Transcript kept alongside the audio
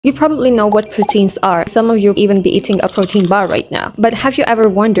You probably know what proteins are. Some of you even be eating a protein bar right now. But have you ever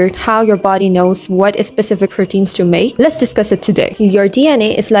wondered how your body knows what specific proteins to make? Let's discuss it today. Your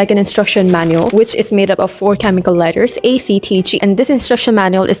DNA is like an instruction manual, which is made up of 4 chemical letters, A, C, T, G. And this instruction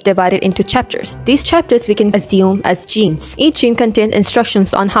manual is divided into chapters. These chapters we can assume as genes. Each gene contains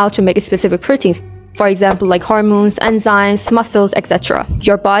instructions on how to make specific proteins. For example, like hormones, enzymes, muscles, etc.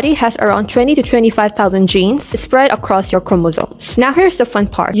 Your body has around 20 to 25,000 genes spread across your chromosomes. Now here's the fun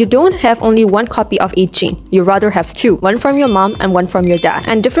part. You don't have only one copy of each gene. You rather have 2. One from your mom and one from your dad.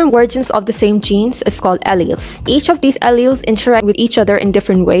 And different versions of the same genes is called alleles. Each of these alleles interact with each other in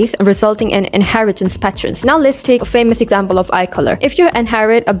different ways, resulting in inheritance patterns. Now let's take a famous example of eye color. If you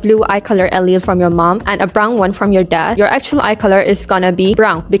inherit a blue eye color allele from your mom and a brown one from your dad, your actual eye color is gonna be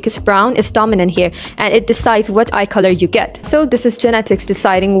brown because brown is dominant here, and it decides what eye color you get. So this is genetics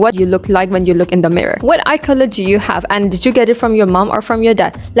deciding what you look like when you look in the mirror. What eye color do you have, and did you get it from your mom or from your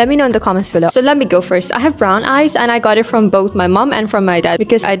dad? Let me know in the comments below. So let me go first. I have brown eyes and I got it from both my mom and from my dad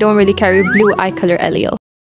because I don't really carry blue eye color allele.